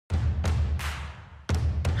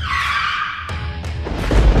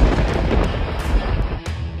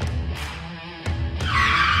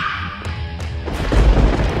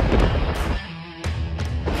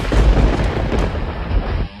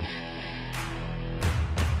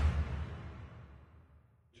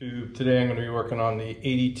Today I'm going to be working on the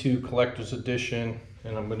 82 Collectors Edition,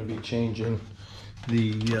 and I'm going to be changing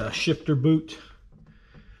the shifter boot.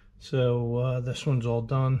 So this one's all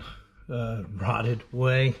done, rotted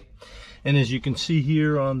away, and as you can see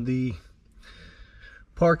here on the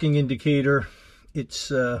parking indicator,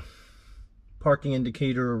 its parking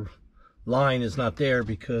indicator line is not there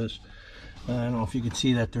because I don't know if you can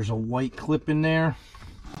see that there's a white clip in there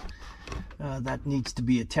that needs to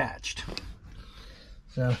be attached.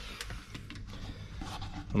 So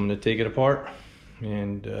I'm going to take it apart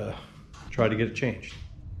and try to get it changed.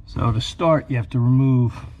 So to start, you have to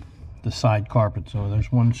remove the side carpet. So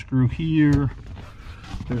there's one screw here,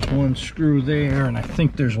 there's one screw there, and I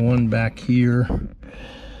think there's one back here.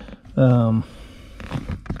 And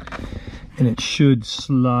it should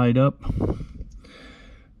slide up.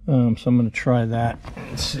 So I'm going to try that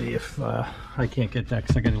and see if I can't get that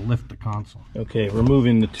because I got to lift the console. Okay,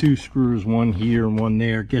 removing the two screws, one here and one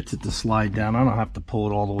there, gets it to slide down. I don't have to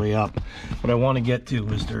pull it all the way up. What I want to get to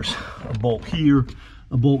is there's a bolt here,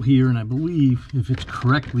 and I believe if it's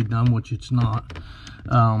correctly done, which it's not,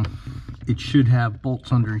 it should have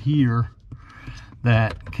bolts under here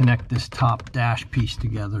that connect this top dash piece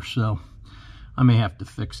together. So I may have to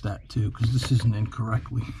fix that too because this isn't in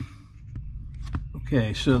correctly.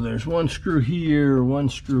 Okay, so there's one screw here,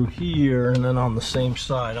 and then on the same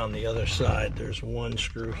side, on the other side, there's one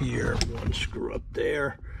screw here, one screw up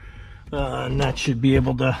there, and that should be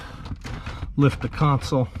able to lift the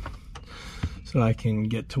console so I can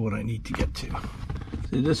get to what I need to get to.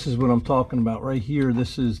 See, this is what I'm talking about right here.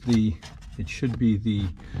 This is it should be the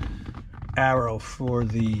arrow for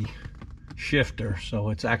the shifter, so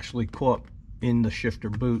it's actually caught in the shifter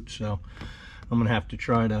boot, so I'm gonna have to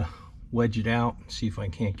try to wedge it out and see if I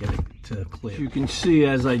can't get it to clear. You can see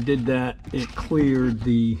as I did that, it cleared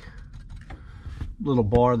the little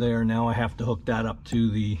bar there. Now I have to hook that up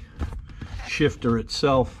to the shifter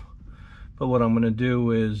itself. But what I'm going to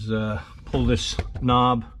do is pull this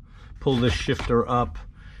knob, pull this shifter up,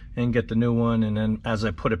 and get the new one. And then as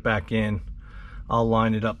I put it back in, I'll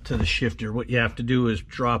line it up to the shifter. What you have to do is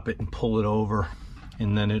drop it and pull it over,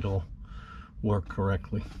 and then it'll work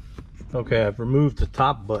correctly. Okay, I've removed the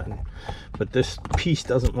top button, but this piece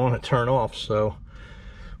doesn't want to turn off, so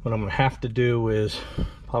what I'm going to have to do is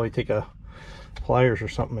probably take a pliers or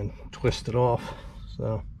something and twist it off.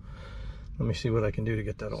 So let me see what I can do to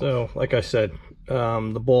get that off. So like I said,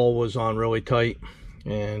 the ball was on really tight,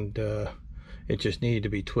 and it just needed to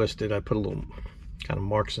be twisted. I put a little kind of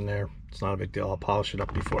marks in there. It's not a big deal. I'll polish it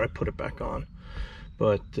up before I put it back on,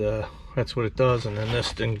 but that's what it does, and then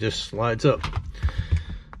this thing just slides up.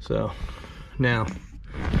 So now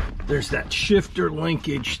there's that shifter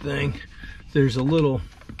linkage thing. There's a little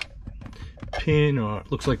pin, or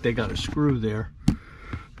it looks like they got a screw there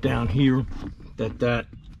down here that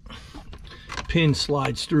pin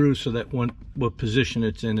slides through, so that what position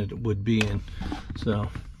it's in it would be in. So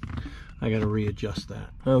I got to readjust that.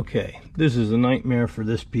 Okay, this is a nightmare for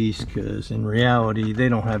this piece because in reality they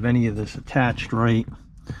don't have any of this attached right.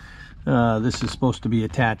 This is supposed to be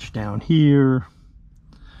attached down here.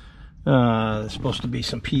 There's supposed to be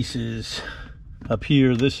some pieces up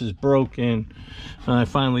here. This is broken. I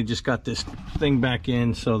finally just got this thing back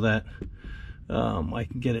in so that I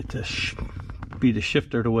can get it to be the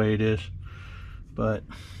shifter the way it is, but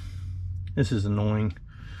this is annoying.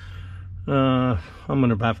 I'm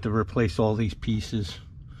gonna have to replace all these pieces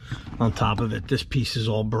on top of it. This piece is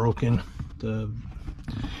all broken, the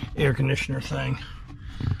air conditioner thing.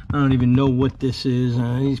 I don't even know what this is.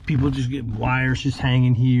 These people just get wires just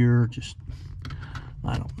hanging here. Just,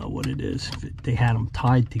 I don't know what it is. They had them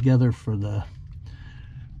tied together for the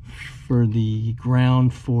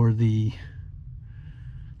ground for the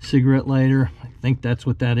cigarette lighter. I think that's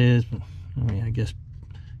what that is. But I mean, I guess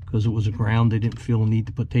because it was a ground, they didn't feel a need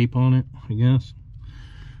to put tape on it, I guess.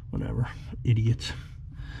 Whatever, idiots.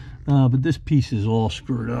 But this piece is all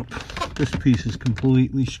screwed up. This piece is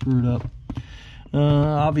completely screwed up.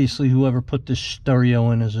 Obviously whoever put this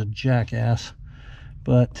stereo in is a jackass,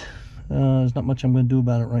 but there's not much I'm going to do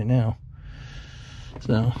about it right now.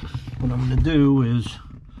 So what I'm going to do is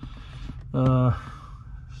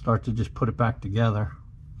start to just put it back together.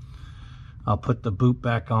 I'll put the boot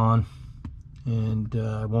back on, and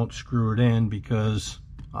I won't screw it in because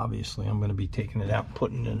obviously I'm going to be taking it out and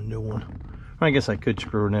putting in a new one. I guess I could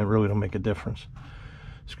screw it in, it really don't make a difference.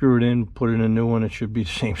 Screw it in, put it in a new one, it should be the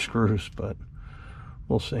same screws, but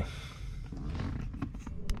we'll see.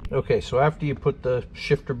 Okay, so after you put the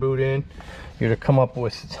shifter boot in, you're to come up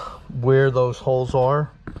with where those holes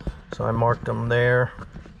are. So I marked them there,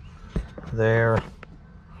 there,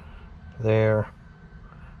 there,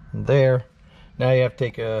 and there. Now you have to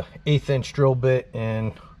take a 1/8 inch drill bit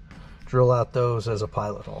and drill out those as a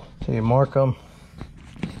pilot hole. So you mark them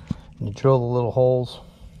and you drill the little holes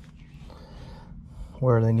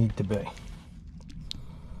where they need to be.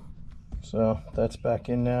 So that's back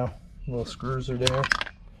in now. Little screws are there,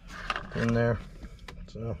 in there.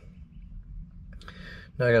 So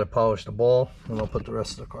now I got to polish the ball and I'll put the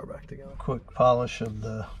rest of the car back together. Quick polish of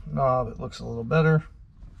the knob, it looks a little better.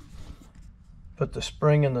 Put the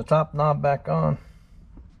spring in the top knob back on.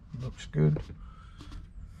 Looks good.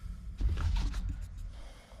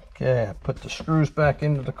 Okay, I put the screws back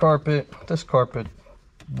into the carpet. This carpet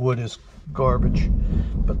wood is garbage,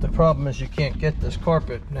 but the problem is you can't get this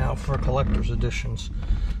carpet now for collector's editions,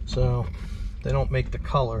 so they don't make the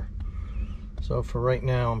color. So for right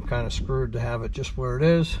now I'm kind of screwed to have it just where it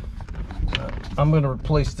is. I'm going to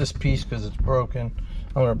replace this piece because it's broken.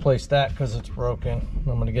 I'm going to replace that because it's broken. I'm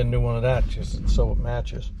going to get a new one of that just so it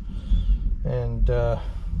matches, and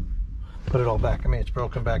put it all back. I mean, it's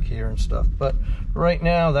broken back here and stuff, but right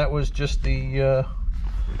now that was just the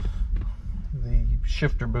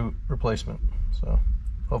shifter boot replacement. So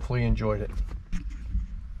hopefully you enjoyed it.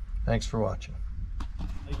 Thanks for watching.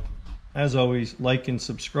 As always, like and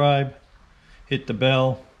subscribe, hit the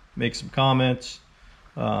bell, make some comments.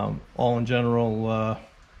 All in general,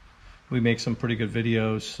 we make some pretty good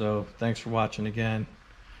videos, so thanks for watching again,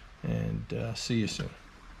 and see you soon.